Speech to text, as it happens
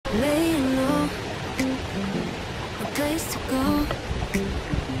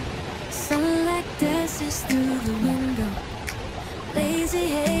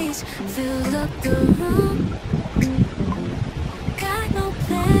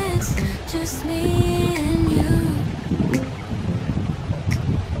it's just me and you.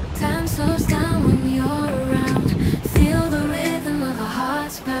 Time slows down when you're around. Feel the rhythm of our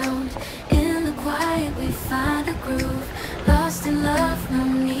hearts pound. In the quiet we find a groove. Lost in love, no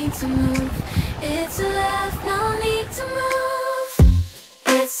need to move. It's a laugh, no need to move.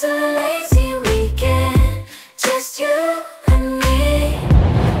 It's a lazy weekend, just you and me.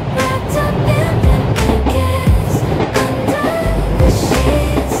 Wrapped up in blankets, under the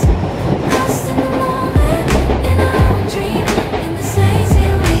sheets. Lost in the moment, in our own dream. In this lazy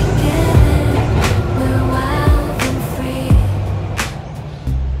weekend, we're wild and free.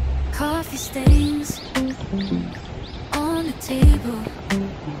 Coffee stains on the table.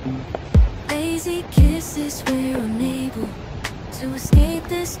 Lazy kisses, we're unable to escape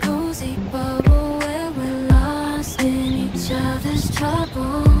this cozy bubble where we're lost in each other's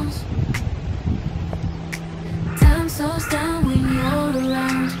troubles. Time slows down when you're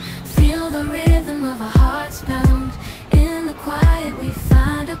around. Feel the rhythm of our hearts pound. In the quiet we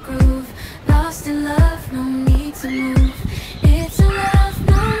find a groove. Lost in love, no need to move. It's a love,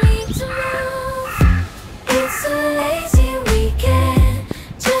 no need to move. It's a lazy weekend,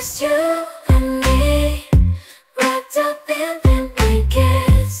 just you and me. Wrapped up in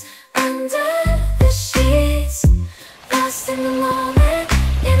blankets, under the sheets. Lost in the moment,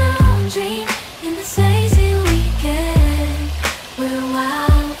 in our own dream. In this lazy weekend, we're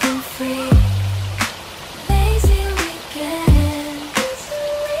wild and free. Lazy weekend, it's a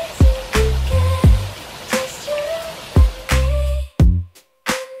lazy weekend, just you and me.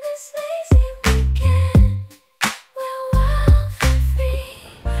 In this lazy weekend, we're wild and free.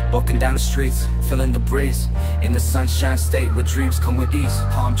 Walking down the streets, feeling the breeze. In the sunshine state where dreams come with ease.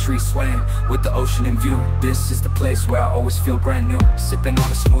 Palm trees swaying with the ocean in view. This is the place where I always feel brand new. Sipping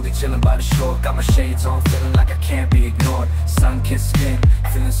on a smoothie, chilling by the shore. Got my shades on, feeling like I can't be ignored. Sun-kissed skin,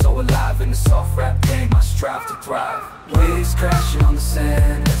 feeling so alive in the soft rap game. I strive to thrive. Waves crashing on the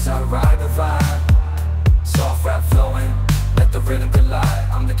sand as I ride the vibe. Soft rap flowing, let the rhythm collide.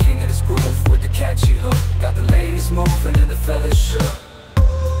 I'm the king of this groove with the catchy hook. Got the ladies moving and the fellas shook.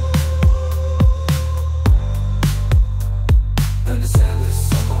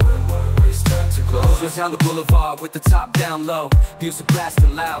 Just down the boulevard with the top down low. Music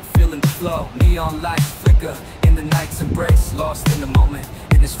blasting loud, feeling the flow. Neon lights flicker in the night's embrace. Lost in the moment,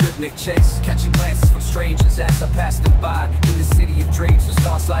 in this rhythmic chase. Catching glances from strangers as I pass them by. In the city of dreams, the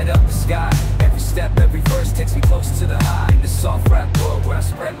stars light up the sky. Every step, every verse takes me close to the high. In this soft rap world where I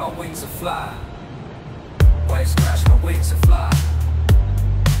spread my wings and fly. Waves crash, my wings and fly.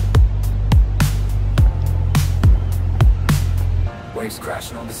 Waves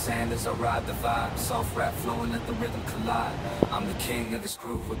crashing on the sand as I ride the vibe. Soft rap flowing, let the rhythm collide. I'm the king of this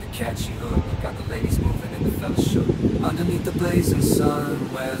groove with the catchy hook. Got the ladies moving and the fellas shook. Underneath the blazing sun,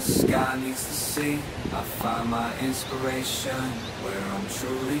 where the sky meets the sea, I find my inspiration, where I'm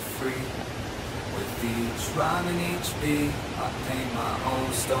truly free. With each rhyme and each beat, I paint my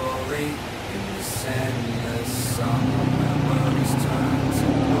own story. In this endless summer, where worries turn to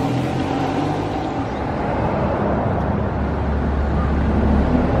glory.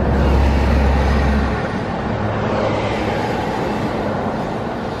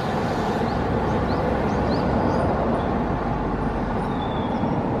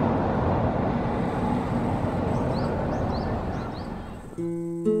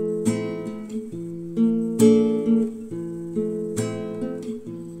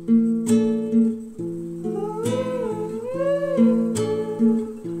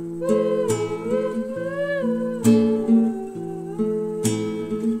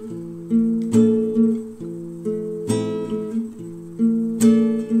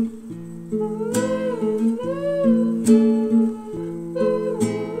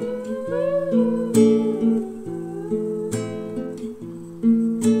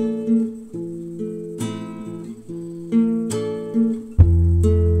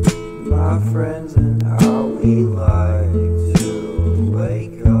 Friends and how we like to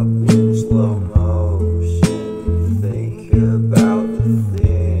wake up in slow motion, think about the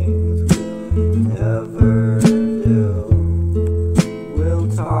things we'll never do. We'll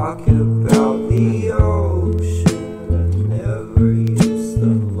talk about the ocean, but never use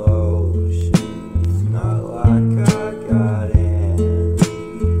the lotion. It's not like I got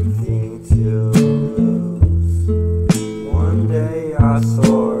anything to lose. One day I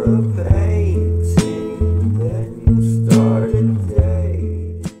saw a painting, then you started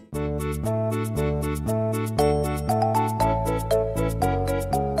dating.